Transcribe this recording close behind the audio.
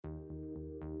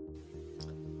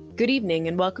Good evening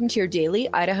and welcome to your daily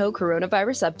Idaho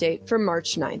coronavirus update for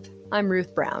March 9th. I'm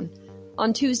Ruth Brown.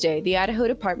 On Tuesday, the Idaho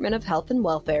Department of Health and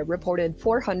Welfare reported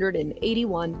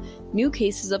 481 new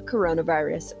cases of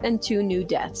coronavirus and 2 new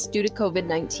deaths due to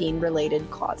COVID-19 related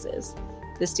causes.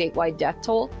 The statewide death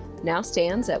toll now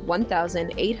stands at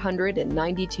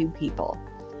 1,892 people.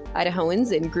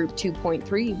 Idahoans in Group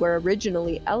 2.3 were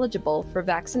originally eligible for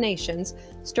vaccinations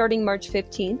starting March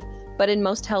 15th, but in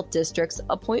most health districts,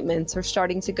 appointments are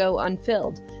starting to go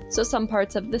unfilled, so some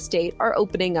parts of the state are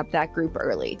opening up that group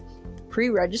early.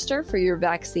 Pre-register for your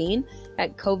vaccine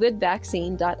at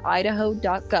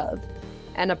covidvaccine.idaho.gov,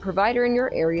 and a provider in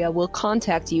your area will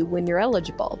contact you when you're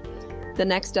eligible. The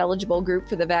next eligible group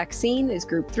for the vaccine is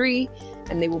Group 3,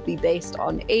 and they will be based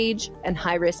on age and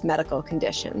high-risk medical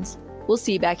conditions. We'll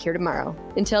see you back here tomorrow.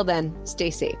 Until then, stay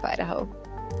safe, Idaho.